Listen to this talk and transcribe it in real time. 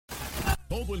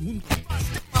Todo el mundo.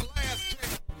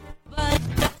 But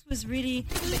that was really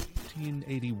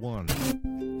 1981.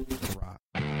 Rock.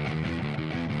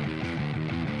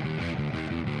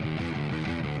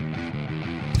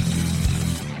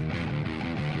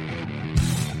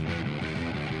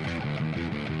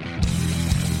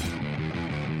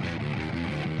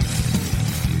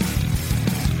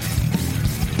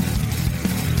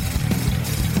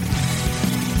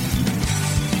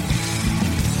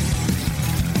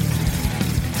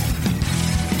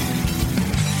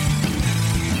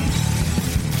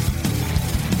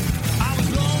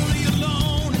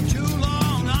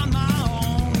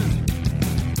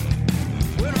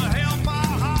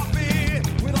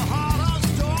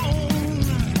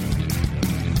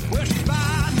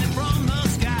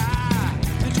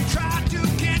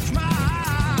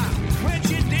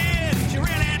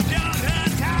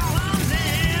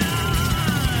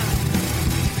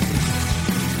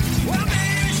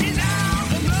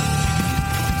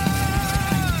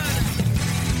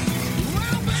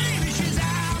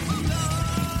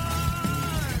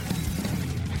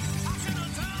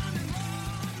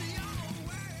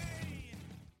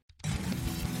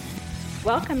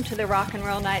 Welcome to the Rock and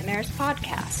Roll Nightmares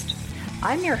podcast.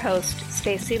 I'm your host,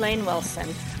 Staci Lane Wilson,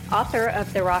 author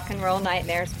of the Rock and Roll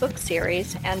Nightmares book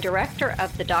series and director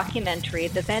of the documentary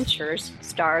The Ventures,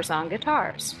 Stars on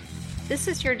Guitars. This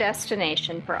is your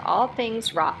destination for all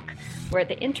things rock, where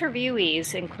the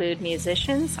interviewees include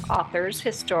musicians, authors,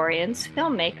 historians,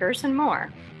 filmmakers, and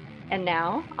more. And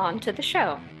now, on to the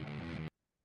show.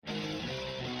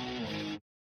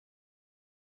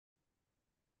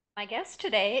 My guest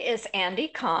today is Andy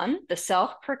Cahan, the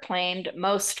self-proclaimed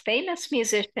most famous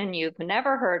musician you've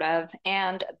never heard of,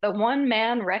 and the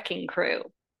one-man wrecking crew.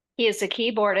 He is a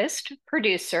keyboardist,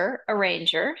 producer,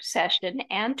 arranger, session,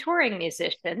 and touring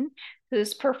musician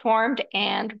who's performed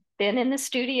and been in the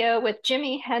studio with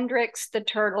Jimi Hendrix, the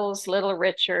Turtles, Little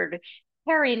Richard,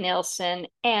 Harry Nilsson,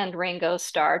 and Ringo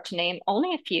Starr, to name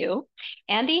only a few.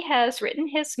 Andy has written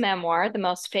his memoir, The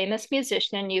Most Famous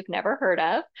Musician You've Never Heard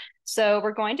of. So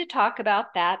we're going to talk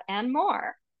about that and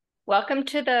more. Welcome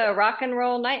to the Rock and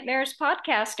Roll Nightmares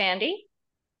podcast, Andy.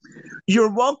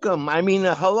 You're welcome. I mean,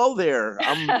 hello there.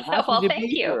 I'm happy Well, to thank be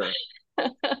you. here.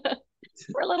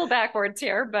 We're a little backwards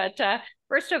here, but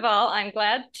first of all, I'm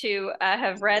glad to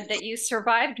have read that you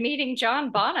survived meeting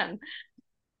John Bonham.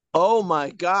 Oh my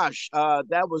gosh,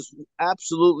 that was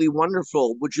absolutely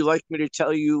wonderful. Would you like me to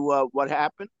tell you what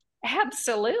happened?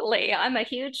 Absolutely. I'm a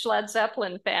huge Led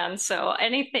Zeppelin fan, so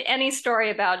any story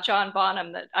about John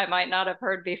Bonham that I might not have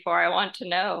heard before, I want to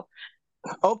know.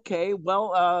 Okay,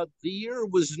 well, the year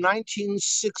was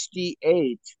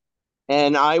 1968,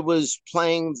 and I was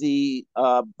playing the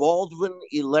Baldwin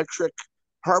electric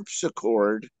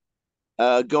harpsichord,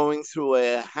 going through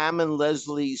a Hammond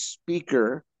Leslie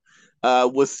speaker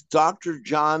with Dr.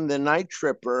 John the Night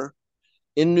Tripper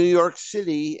in New York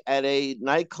City at a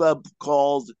nightclub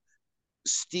called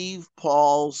Steve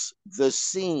Paul's The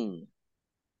Scene.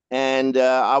 And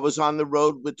I was on the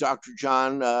road with Dr.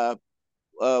 John.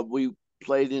 We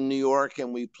played in New York,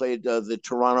 and we played the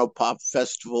Toronto Pop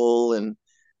Festival, and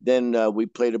then we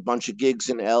played a bunch of gigs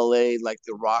in LA, like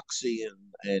the Roxy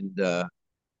and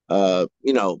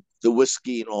you know, the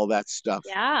Whiskey and all that stuff.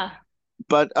 Yeah.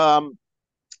 But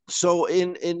so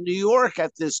in New York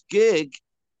at this gig,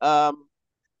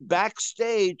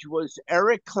 backstage was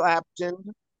Eric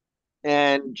Clapton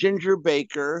and Ginger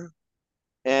Baker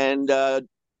and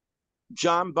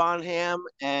John Bonham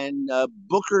and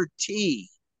Booker T,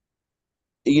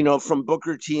 you know, from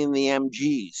Booker T and the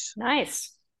MGs.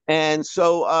 Nice. And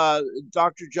so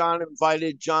Dr. John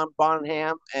invited John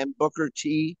Bonham and Booker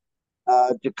T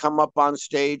to come up on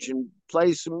stage and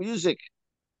play some music.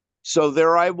 So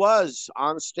there I was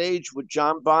on stage with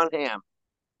John Bonham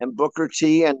and Booker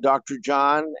T and Dr.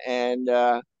 John, and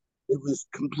it was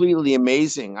completely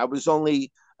amazing. I was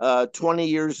only 20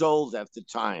 years old at the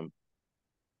time.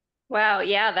 Wow,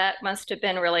 yeah, that must have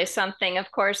been really something.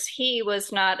 Of course, he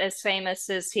was not as famous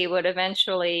as he would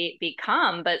eventually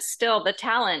become, but still the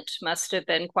talent must have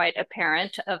been quite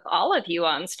apparent of all of you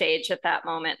on stage at that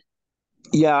moment.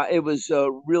 Yeah, it was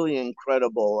really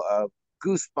incredible.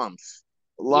 Goosebumps.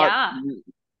 A lot Yeah.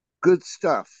 good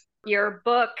stuff. Your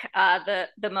book,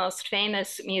 the most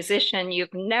famous musician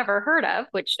you've never heard of,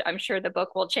 which I'm sure the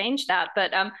book will change that.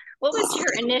 But what was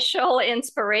your initial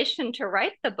inspiration to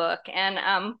write the book,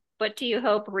 and what do you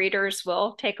hope readers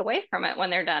will take away from it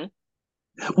when they're done?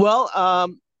 Well,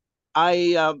 I'm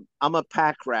a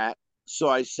pack rat, so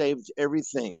I saved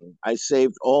everything. I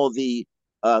saved all the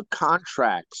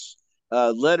contracts,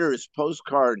 letters,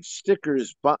 postcards,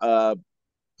 stickers,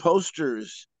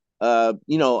 posters,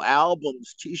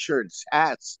 albums, T-shirts,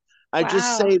 hats. I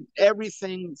just Wow. saved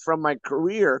everything from my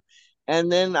career.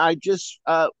 And then I just,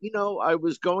 I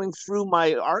was going through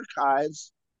my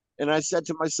archives and I said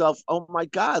to myself, oh my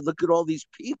God, look at all these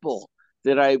people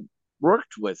that I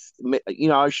worked with.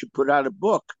 I should put out a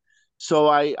book. So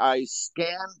I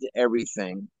scanned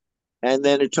everything. And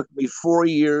then it took me 4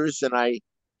 years and I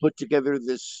put together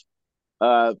this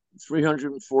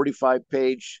 345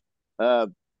 page, uh,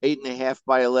 8.5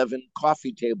 by 11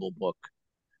 coffee table book,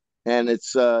 and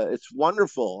it's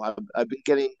wonderful. I've been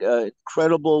getting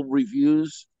incredible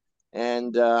reviews,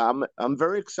 and I'm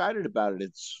very excited about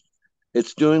it.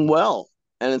 It's doing well,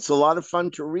 and it's a lot of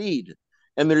fun to read.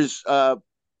 And there's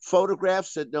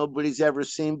photographs that nobody's ever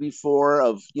seen before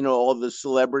of all the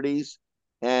celebrities,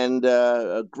 and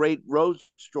great road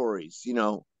stories.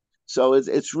 So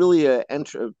it's really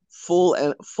full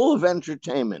of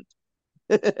entertainment.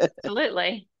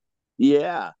 Absolutely.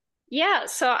 Yeah. Yeah,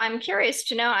 so I'm curious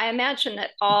to know. I imagine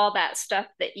that all that stuff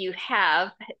that you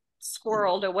have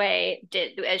squirreled away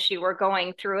did as you were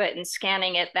going through it and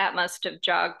scanning it, that must have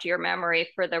jogged your memory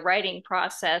for the writing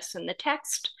process and the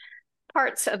text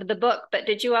parts of the book. But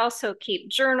did you also keep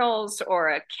journals or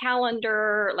a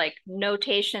calendar, like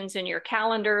notations in your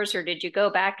calendars, or did you go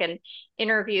back and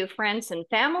interview friends and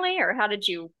family, or how did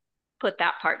you put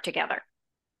that part together?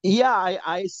 Yeah,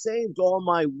 I saved all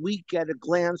my week at a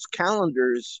glance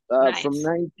calendars from Nice.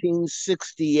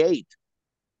 1968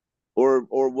 or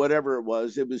whatever it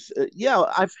was. It was I think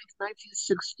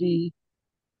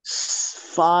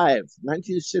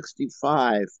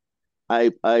 1965.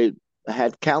 I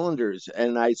had calendars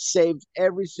and I saved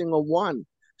every single one.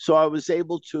 So I was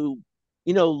able to,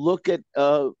 look at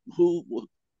who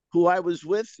I was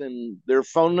with and their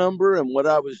phone number and what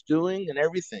I was doing and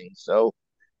everything. So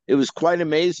it was quite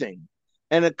amazing.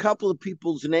 And a couple of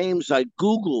people's names I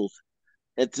Googled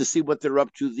to see what they're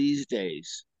up to these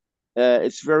days.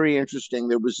 It's very interesting.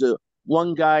 There was a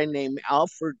one guy named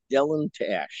Alfred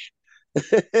Delantash,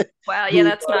 Wow,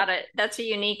 yeah, who that's a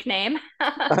unique name.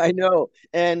 I know,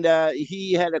 and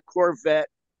he had a Corvette,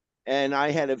 and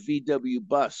I had a VW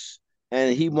bus,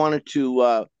 and he wanted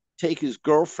to take his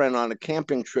girlfriend on a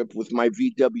camping trip with my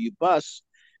VW bus,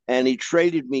 and he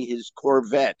traded me his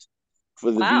Corvette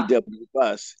for the Wow. VW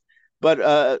bus.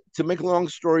 But to make a long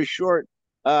story short,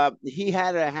 he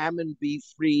had a Hammond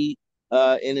B3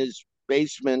 in his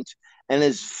basement, and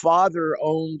his father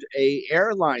owned a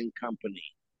airline company.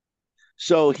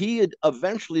 So he had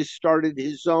eventually started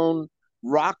his own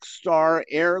rock star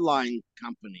airline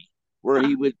company where Huh.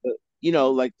 he would,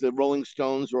 like the Rolling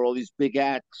Stones or all these big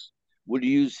acts would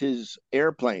use his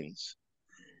airplanes.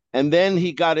 And then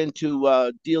he got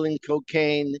into dealing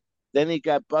cocaine. Then he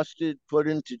got busted, put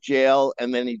into jail,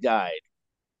 and then he died.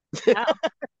 Wow.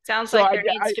 Sounds So like there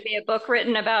needs to be a book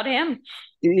written about him.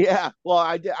 yeah, well,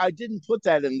 I didn't put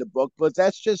that in the book, but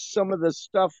that's just some of the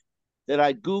stuff that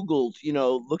I Googled,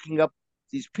 looking up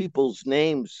these people's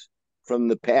names from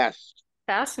the past.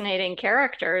 Fascinating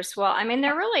characters. Well, I mean,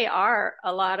 there really are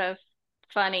a lot of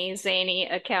funny, zany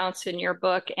accounts in your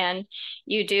book, and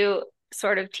you do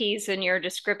sort of tease in your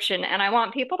description. And I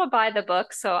want people to buy the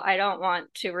book, so I don't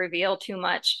want to reveal too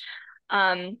much.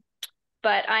 Um,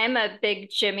 but I'm a big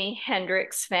Jimi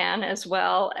Hendrix fan as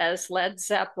well as Led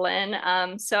Zeppelin.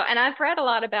 And I've read a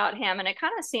lot about him, and it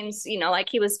kind of seems, like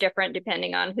he was different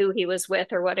depending on who he was with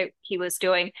or he was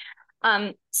doing.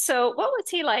 So what was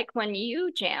he like when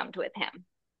you jammed with him?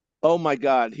 Oh my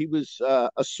God, he was a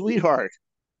sweetheart,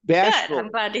 Good. I'm bashful,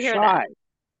 glad to hear that.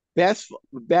 shy,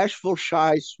 bashful,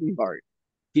 shy sweetheart.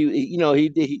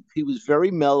 He was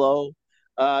very mellow.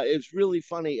 It's really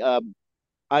funny.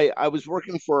 I was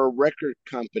working for a record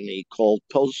company called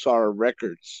Pulsar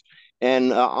Records,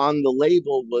 and on the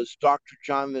label was Dr.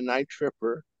 John the Night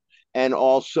Tripper, and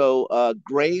also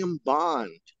Graham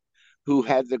Bond, who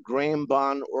had the Graham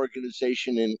Bond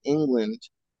organization in England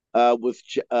with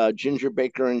Ginger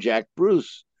Baker and Jack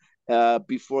Bruce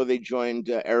before they joined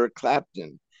Eric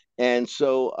Clapton. And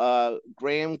so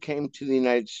Graham came to the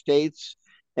United States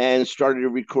and started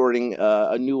recording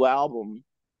a new album.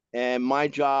 And my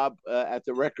job at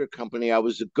the record company, I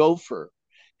was a gopher.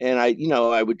 And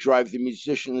I would drive the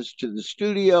musicians to the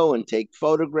studio and take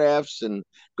photographs and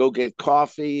go get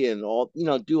coffee and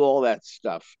do all that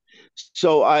stuff.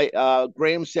 So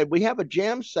Graham said, we have a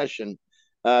jam session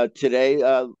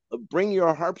today. Bring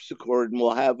your harpsichord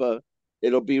and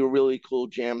it'll be a really cool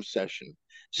jam session.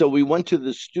 So we went to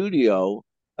the studio,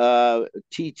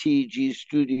 TTG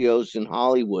Studios in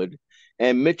Hollywood,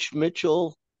 and Mitch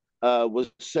Mitchell was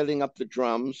setting up the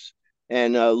drums,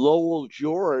 and Lowell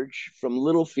George from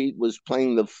Little Feat was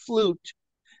playing the flute,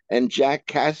 and Jack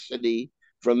Cassidy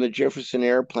from the Jefferson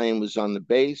Airplane was on the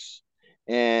bass,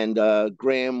 and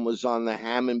Graham was on the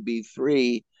Hammond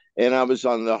B3, and I was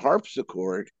on the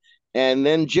harpsichord. And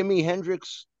then Jimi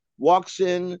Hendrix walks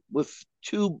in with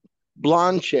two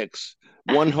blonde chicks,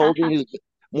 one holding his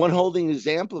one holding his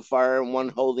amplifier and one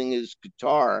holding his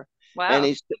guitar. And Wow.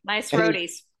 he's Nice and he's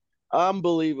roadies.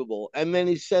 unbelievable. And then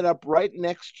he set up right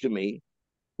next to me,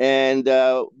 and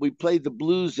we played the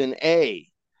blues in A,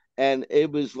 and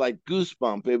it was like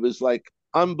goosebump. It was like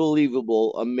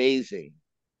unbelievable, amazing,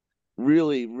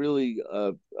 really, really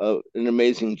an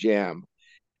amazing jam.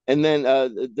 And then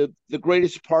the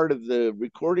greatest part of the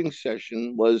recording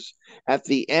session was at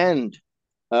the end.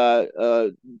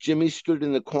 Jimmy stood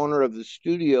in the corner of the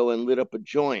studio and lit up a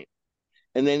joint,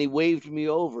 and then he waved me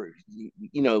over.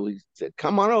 He said,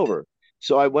 "Come on over."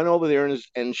 So I went over there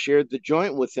and shared the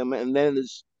joint with him, and then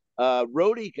his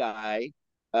roadie guy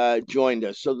joined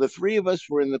us. So the three of us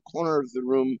were in the corner of the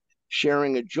room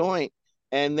sharing a joint,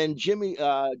 and then Jimmy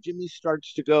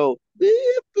starts to go,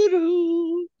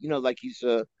 like he's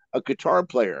a guitar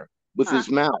player with Huh. his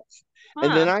mouth,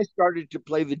 and then Huh. I started to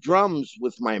play the drums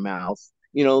with my mouth,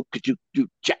 ka-choo,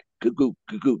 jack,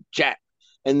 ka-goo, jack,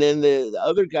 and then the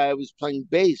other guy was playing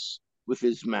bass with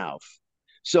his mouth.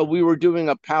 So we were doing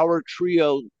a power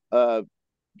trio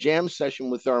jam session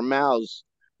with our mouths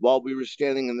while we were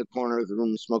standing in the corner of the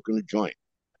room smoking a joint.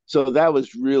 So that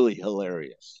was really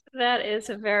hilarious. That is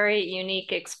a very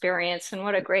unique experience, and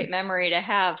what a great memory to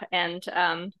have. And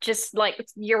just like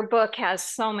your book has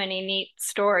so many neat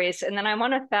stories. And then I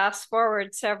want to fast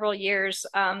forward several years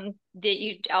that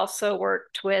you also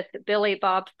worked with Billy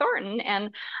Bob Thornton,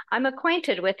 and I'm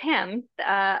acquainted with him.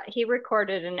 He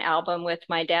recorded an album with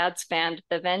my dad's band,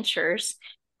 The Ventures,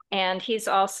 and he's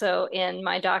also in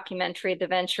my documentary, The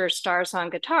Venture Stars on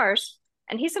Guitars.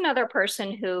 And he's another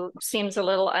person who seems a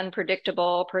little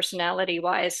unpredictable personality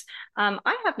wise. I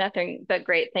have nothing but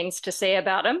great things to say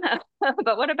about him.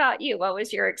 But what about you? What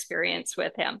was your experience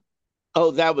with him?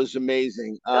 Oh, that was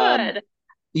amazing. Good,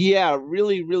 Yeah,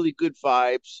 really, really good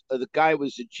vibes. The guy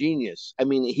was a genius. I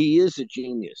mean, he is a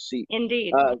genius.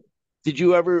 indeed. Uh, did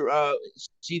you ever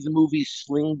see the movie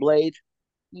Sling Blade?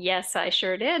 Yes, I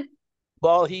sure did.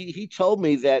 Well, he told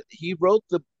me that he wrote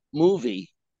the movie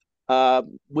uh,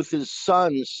 with his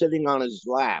son sitting on his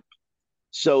lap.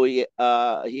 So he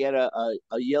had a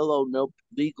yellow note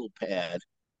legal pad,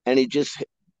 and he just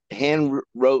hand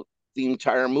wrote the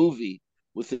entire movie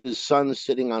with his son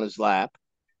sitting on his lap.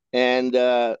 And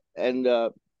Howard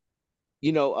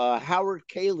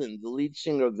Kaylan, the lead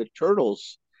singer of the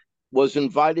Turtles, was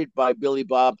invited by Billy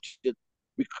Bob to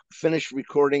finish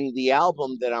recording the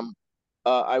album that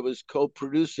I was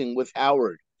co-producing with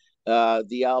Howard.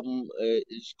 The album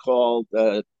is called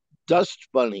Dust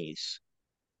Bunnies,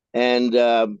 and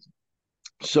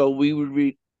so we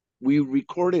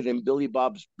recorded in Billy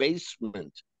Bob's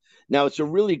basement. Now it's a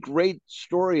really great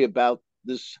story about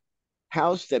this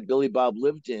house that Billy Bob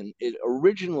lived in. It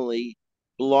originally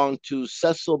belonged to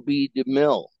Cecil B.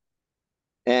 DeMille,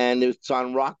 and it's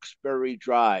on Roxbury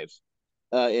Drive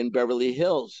in Beverly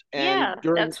Hills. Yeah, And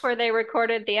during that's where they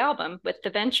recorded the album with the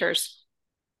Ventures.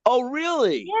 Oh,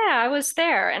 really? Yeah, I was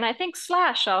there. And I think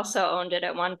Slash also owned it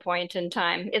at one point in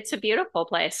time. It's a beautiful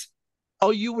place.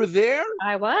 Oh, you were there?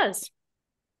 I was.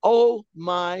 Oh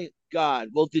my God.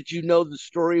 Well, did you know the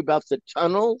story about the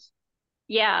tunnels?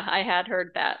 Yeah, I had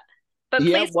heard that. But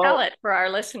Yeah, please tell well, it for our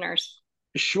listeners.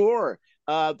 sure.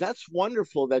 That's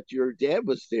wonderful that your dad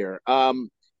was there.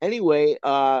 Anyway,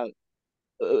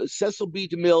 Cecil B.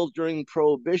 DeMille during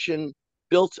Prohibition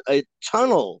built a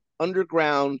tunnel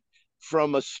underground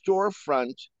from a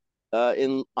storefront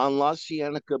in on La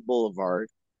Cienega Boulevard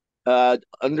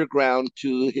underground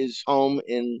to his home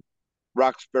in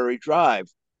Roxbury Drive.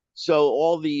 So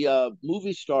all the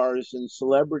movie stars and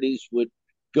celebrities would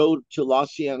go to La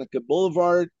Cienega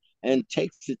Boulevard and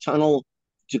take the tunnel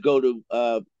to go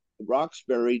to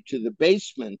Roxbury to the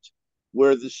basement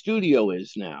where the studio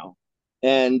is now,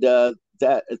 and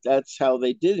that's how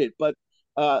they did it. But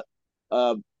uh,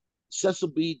 uh, Cecil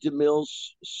B. DeMille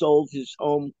sold his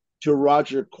home to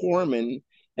Roger Corman,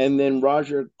 and then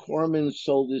Roger Corman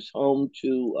sold his home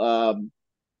to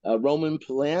Roman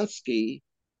Polanski,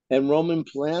 and Roman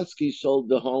Polanski sold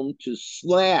the home to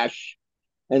Slash,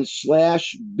 and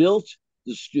Slash built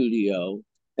the studio,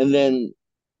 and then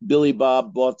Billy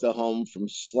Bob bought the home from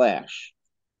Slash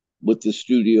with the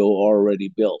studio already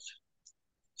built.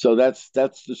 So that's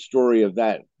the story of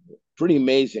that. Pretty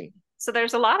amazing. So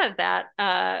there's a lot of that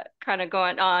kind of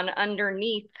going on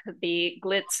underneath the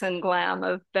glitz and glam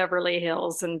of Beverly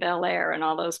Hills and Bel Air and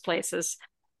all those places.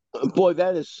 Boy,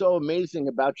 that is so amazing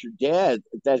about your dad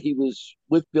that he was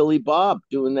with Billy Bob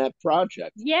doing that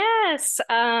project. Yes.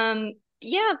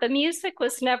 Yeah, the music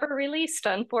was never released,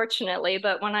 unfortunately.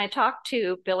 But when I talked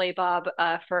to Billy Bob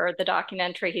for the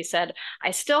documentary, he said,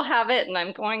 I still have it and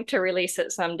I'm going to release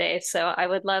it someday. So I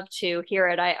would love to hear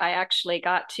it. I actually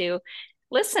got to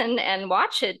listen and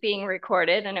watch it being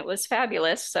recorded, and it was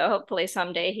fabulous. So hopefully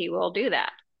someday he will do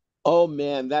that. Oh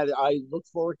man, that I look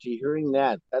forward to hearing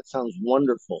that. That sounds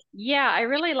wonderful. Yeah, I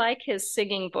really like his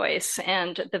singing voice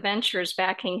and the Ventures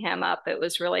backing him up. It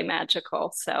was really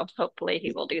magical. So hopefully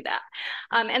he will do that.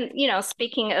 And,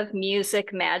 speaking of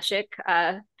music magic,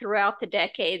 throughout the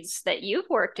decades that you've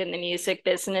worked in the music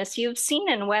business, you've seen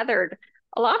and weathered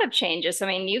a lot of changes. I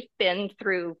mean, you've been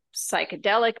through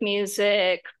psychedelic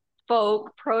music,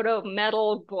 folk, proto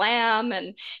metal, glam,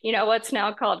 and, what's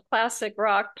now called classic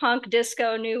rock, punk,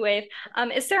 disco, new wave.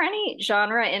 Is there any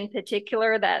genre in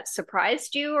particular that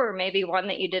surprised you, or maybe one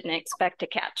that you didn't expect to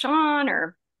catch on,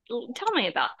 or tell me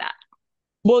about that?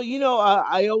 Well,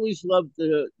 I always loved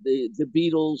the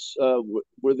Beatles.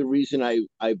 Were the reason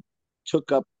I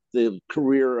took up the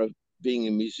career of being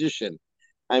a musician.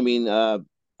 I mean,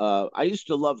 I used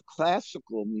to love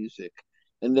classical music,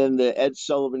 and then the Ed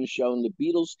Sullivan Show and the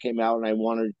Beatles came out, and I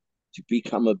wanted to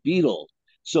become a Beatle.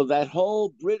 So that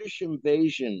whole British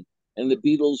invasion and the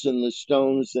Beatles and the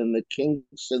Stones and the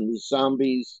Kinks and the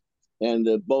Zombies and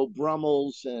the Beau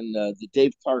Brummels and the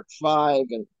Dave Clark Five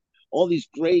and all these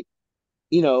great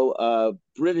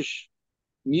British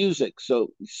music.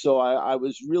 So I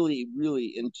was really,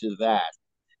 really into that.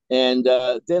 And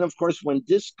then, of course, when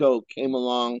disco came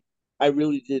along, I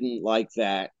really didn't like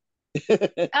that.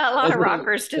 A lot And of then,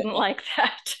 rockers didn't like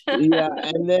yeah,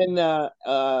 that. and then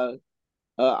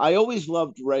I always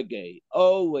loved reggae.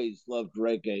 Always loved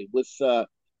reggae with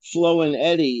Flo and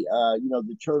Eddie.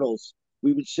 The Turtles.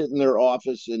 We would sit in their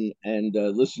office and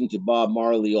listen to Bob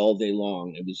Marley all day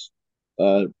long. It was,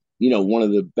 uh, one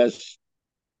of the best.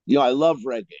 I love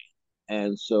reggae,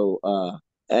 and so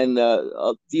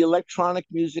the electronic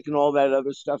music and all that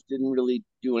other stuff didn't really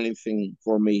do anything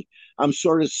for me. I'm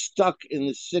sort of stuck in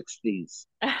the '60s.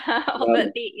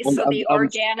 But the I'm, so I'm, the I'm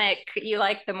organic, you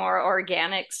like the more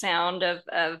organic sound of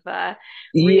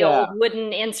real yeah,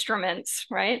 wooden instruments,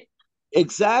 right?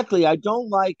 exactly. I don't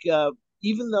like,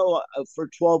 even though for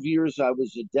 12 years I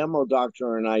was a demo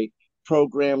doctor and I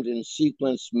programmed and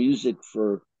sequenced music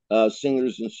for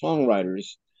singers and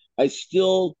songwriters. I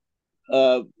still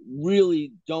uh,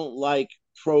 really don't like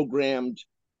programmed,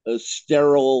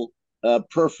 sterile,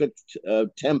 perfect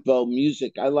tempo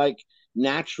music. I like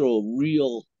natural,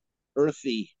 real,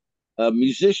 earthy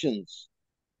musicians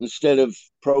instead of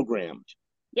programmed.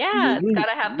 Yeah, it's got Really,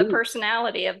 to have the really,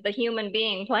 personality of the human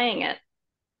being playing it.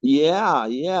 yeah,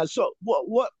 yeah. So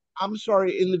what? I'm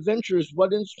sorry. In the Ventures,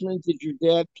 what instrument did your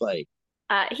dad play?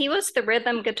 He was the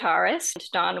rhythm guitarist,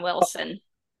 Don Wilson.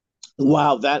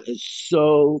 Wow, that is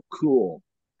so cool.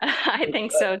 I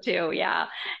think so too. Yeah.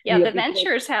 Yeah. Yeah, The because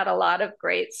Ventures had a lot of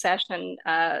great session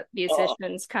uh,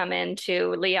 musicians come in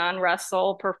too. Leon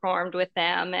Russell performed with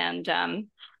them. And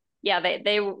yeah,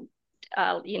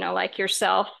 like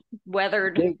yourself,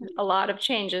 weathered they a lot of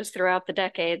changes throughout the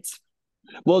decades.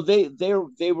 Well,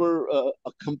 they were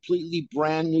a completely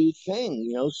brand new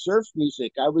thing, surf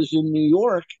music. I was in New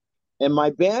York, and my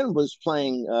band was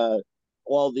playing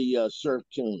all the surf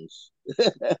tunes.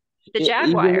 The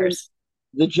Even in Jaguars.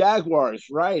 the Jaguars,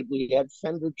 right? We had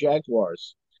Fender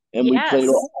Jaguars, and we played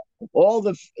Yes. all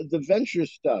the Venture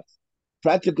stuff,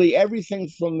 practically everything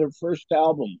from their first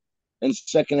album and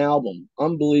second album.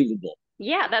 Unbelievable.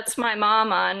 Yeah, that's my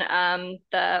mom on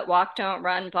the Walk Don't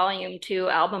Run Volume 2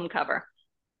 album cover.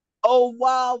 Oh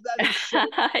wow, that is so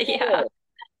Yeah. cool.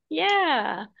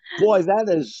 Yeah. Boy, that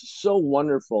is so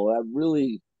wonderful. I'm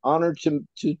really honored to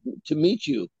meet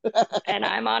you. And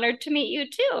I'm honored to meet you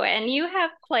too. And you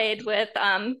have played with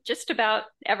just about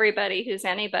everybody who's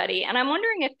anybody. And I'm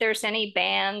wondering if there's any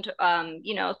band,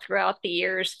 throughout the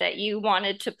years that you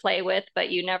wanted to play with, but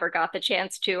you never got the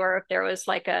chance to, or if there was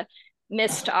like a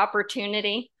missed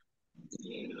opportunity.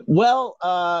 Well,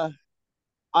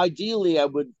 ideally, I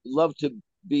would love to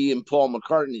be in Paul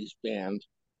McCartney's band.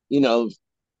 You know,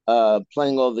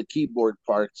 playing all the keyboard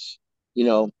parts. You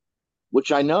know,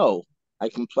 which I know I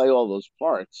can play all those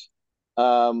parts.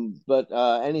 But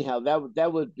anyhow,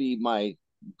 that would be my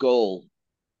goal,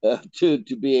 to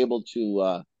be able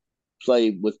to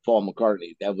play with Paul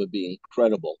McCartney. That would be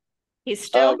incredible. He's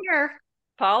still Uh, here.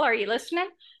 Paul, are you listening?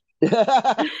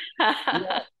 yeah,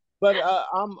 but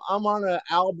I'm on an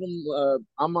album.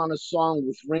 I'm on a song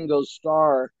with Ringo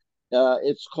Starr.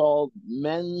 It's called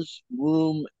Men's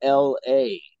Room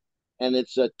L.A. and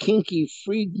it's a Kinky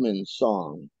Friedman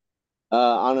song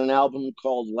on an album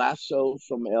called Lasso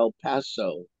from El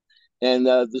Paso. And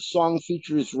the song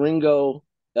features Ringo,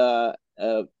 a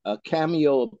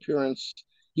cameo appearance.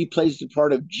 He plays the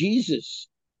part of Jesus,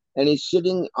 and he's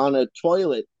sitting on a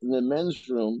toilet in the men's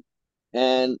room,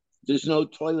 and there's no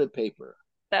toilet paper.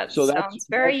 That So that's sounds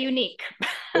very unique.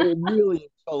 it really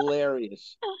is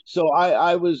hilarious. So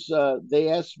I was they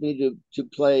asked me to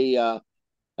play a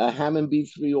Hammond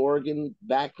B3 organ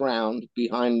background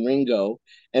behind Ringo,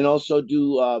 and also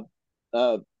do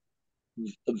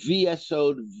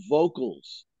VSO'd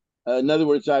vocals. In other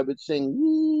words, I would sing,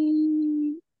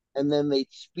 "Woo," and then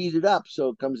they'd speed it up so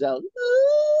it comes out,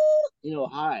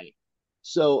 high.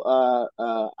 So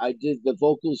I did the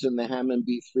vocals in the Hammond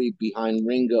B3 behind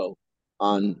Ringo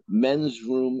on Men's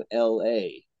Room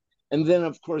LA. And then,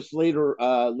 of course, later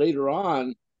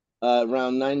on,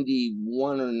 around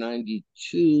 91 or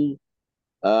 92,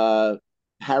 uh,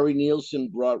 Harry Nilsson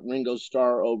brought Ringo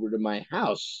Starr over to my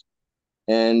house,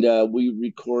 and we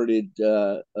recorded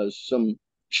some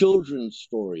children's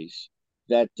stories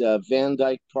that Van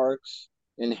Dyke Parks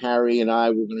and Harry and I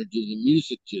were going to do the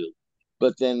music to.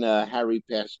 But then Harry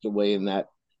passed away, and that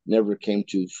never came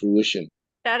to fruition.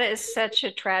 That is such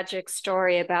a tragic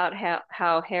story about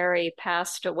how Harry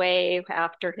passed away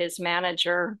after his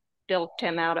manager bilked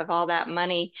him out of all that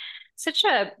money. Such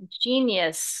a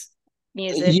genius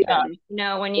Yeah. musician.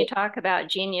 When you talk about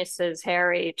geniuses,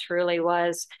 Harry truly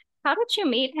was. How did you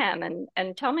meet him?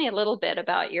 And tell me a little bit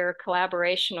about your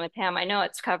collaboration with him. I know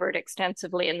it's covered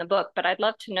extensively in the book, but I'd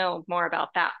love to know more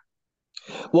about that.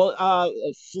 Well,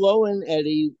 Flo and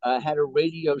Eddie had a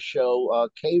radio show,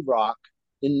 K Rock,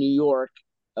 in New York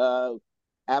uh,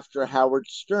 after Howard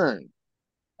Stern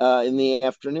in the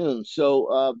afternoon.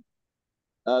 So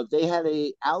they had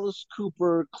a Alice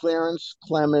Cooper, Clarence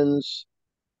Clemens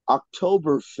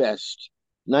Oktoberfest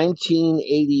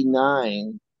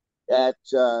 1989 at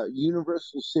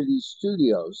Universal City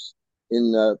Studios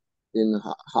in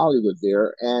Hollywood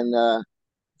there, and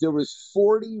there was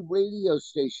 40 radio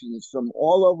stations from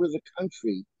all over the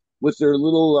country with their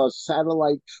little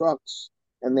satellite trucks,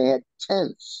 and they had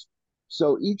tents.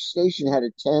 So each station had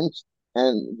a tent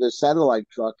and the satellite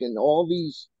truck, and all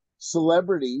these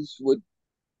celebrities would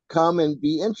come and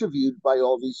be interviewed by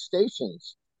all these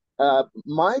stations.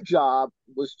 My job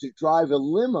was to drive a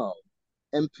limo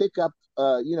and pick up,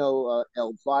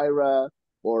 Elvira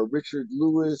or Richard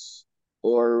Lewis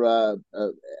or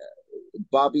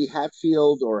Bobby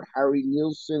Hatfield or Harry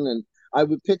Nilsson, and I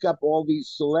would pick up all these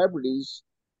celebrities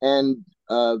and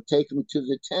take them to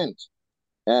the tent,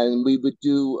 and we would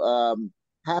do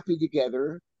 "Happy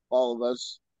Together," all of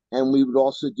us, and we would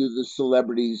also do the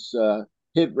celebrities'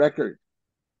 hit record.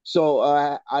 So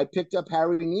I picked up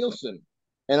Harry Nilsson,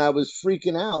 and I was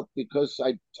freaking out because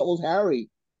I told Harry,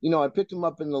 I picked him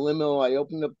up in the limo. I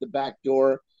opened up the back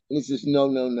door, and he says, "No,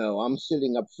 no, no, I'm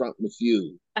sitting up front with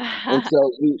you." And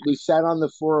so we sat on the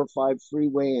 405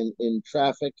 freeway in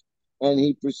traffic, and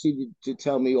he proceeded to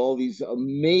tell me all these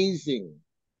amazing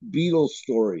Beatles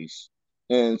stories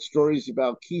and stories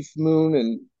about Keith Moon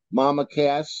and Mama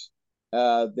Cass.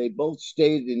 They both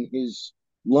stayed in his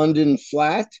London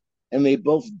flat, and they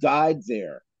both died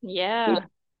there. Yeah.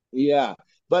 Yeah.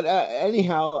 But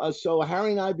anyhow, so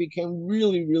Harry and I became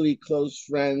really, really close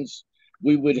friends.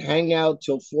 We would hang out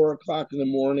till 4 o'clock in the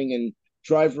morning and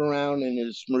drive around in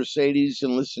his Mercedes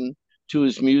and listen to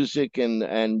his music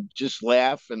and just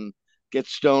laugh and get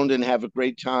stoned and have a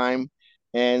great time.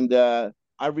 And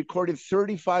I recorded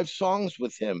 35 songs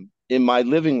with him in my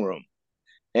living room.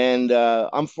 And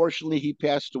unfortunately, he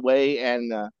passed away,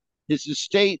 and his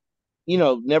estate,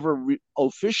 never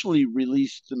officially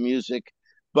released the music.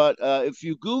 But if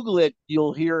you Google it,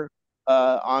 you'll hear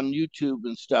on YouTube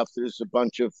and stuff. There's a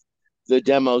bunch of the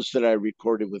demos that I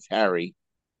recorded with Harry.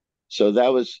 So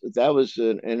that was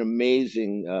an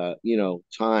amazing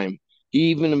time. He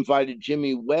even invited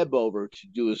Jimmy Webb over to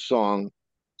do a song.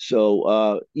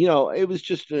 So it was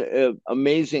just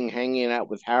amazing hanging out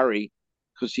with Harry,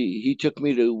 because he took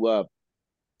me to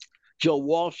Joe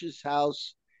Walsh's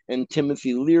house and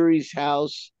Timothy Leary's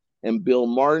house and Bill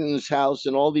Martin's house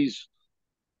and all these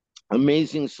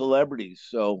amazing celebrities.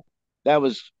 So that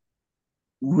was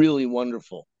really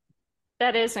wonderful.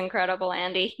 That is incredible,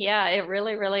 Andy. Yeah, it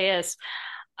really, really is.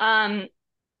 Um,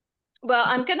 well,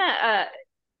 I'm gonna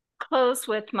close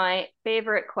with my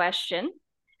favorite question.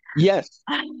 Yes,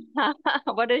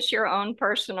 What is your own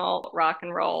personal rock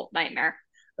and roll nightmare?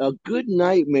 a good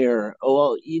nightmare.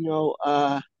 Well,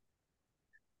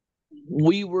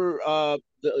 we were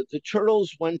the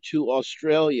Turtles went to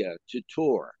Australia to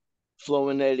tour, Flo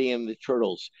and Eddie and the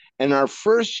Turtles, and our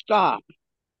first stop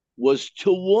was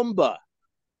Toowoomba,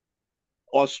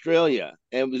 Australia.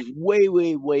 And it was way,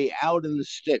 way, way out in the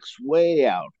sticks, way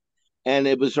out. And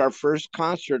it was our first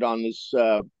concert on this,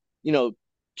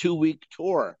 2-week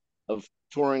tour of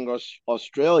touring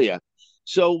Australia.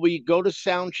 So we go to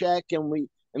sound check, and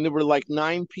there were like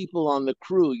 9 people on the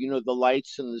crew, the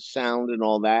lights and the sound and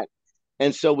all that.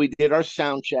 And so we did our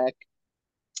sound check.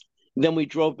 Then we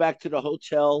drove back to the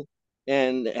hotel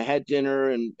and had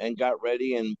dinner and got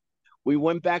ready. And we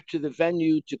went back to the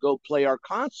venue to go play our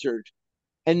concert,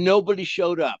 and nobody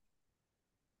showed up.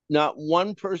 Not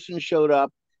one person showed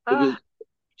up. It was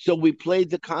so we played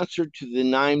the concert to the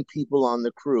 9 people on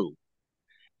the crew,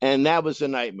 and that was a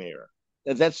nightmare.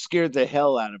 That scared the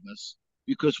hell out of us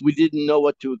because we didn't know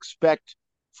what to expect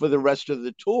for the rest of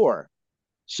the tour.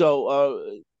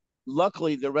 So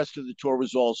luckily, the rest of the tour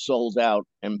was all sold out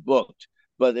and booked.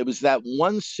 But it was that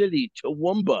one city,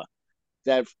 Toowoomba,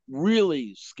 that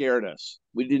really scared us.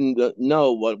 We didn't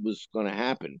know what was going to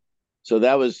happen. So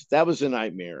that was a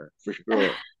nightmare for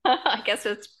sure. I guess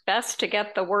it's best to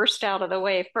get the worst out of the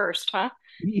way first, huh?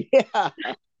 Yeah.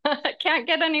 Can't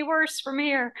get any worse from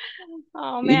here.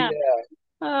 Oh man. Yeah.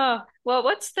 Oh, well,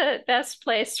 what's the best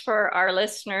place for our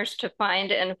listeners to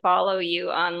find and follow you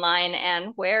online?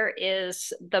 And where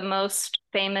is the most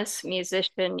famous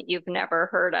musician you've never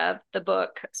heard of, the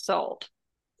book sold?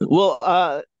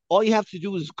 Well, all you have to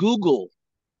do is Google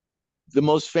the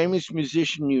most famous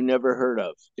musician you never heard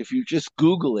of. If you just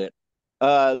Google it,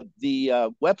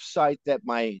 the website that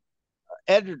my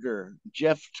editor,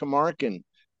 Jeff Tamarkin,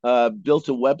 built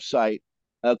a website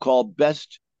called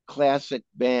Best Classic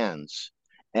Bands.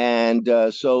 And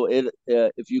so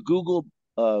if you Google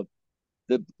the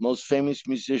most famous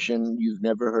musician you've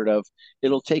never heard of,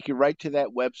 it'll take you right to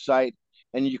that website,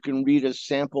 and you can read a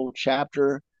sample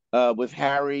chapter with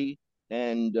Harry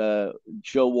and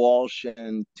Joe Walsh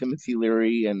and Timothy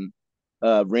Leary and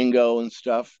Ringo and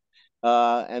stuff.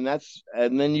 And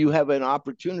then you have an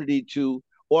opportunity to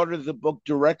order the book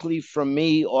directly from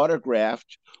me,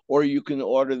 autographed, or you can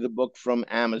order the book from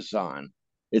Amazon.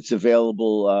 It's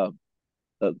available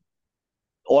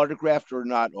autographed or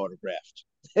not autographed.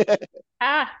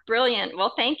 Brilliant.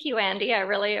 Well, thank you, Andy. I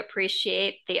really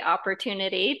appreciate the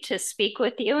opportunity to speak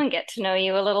with you and get to know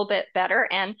you a little bit better.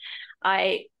 And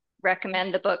I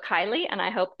recommend the book highly, and I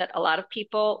hope that a lot of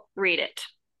people read it.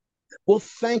 Well,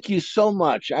 thank you so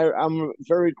much. I'm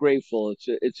very grateful.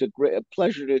 It's a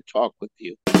pleasure to talk with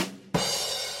you.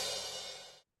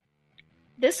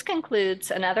 This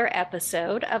concludes another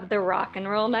episode of the Rock and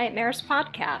Roll Nightmares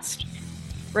podcast.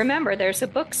 Remember, there's a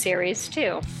book series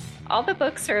too. All the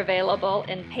books are available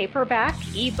in paperback,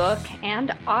 ebook,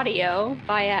 and audio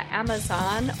via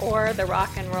Amazon or the Rock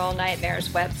and Roll Nightmares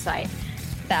website.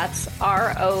 That's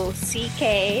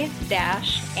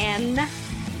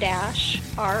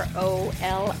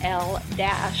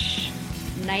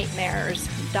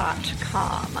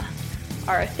ROCK-N-ROLL-Nightmares.com.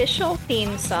 Our official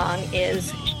theme song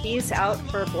is She's Out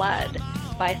for Blood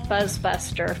by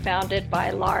Fuzzbuster, founded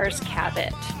by Lars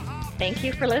Cabot. Thank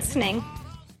you for listening.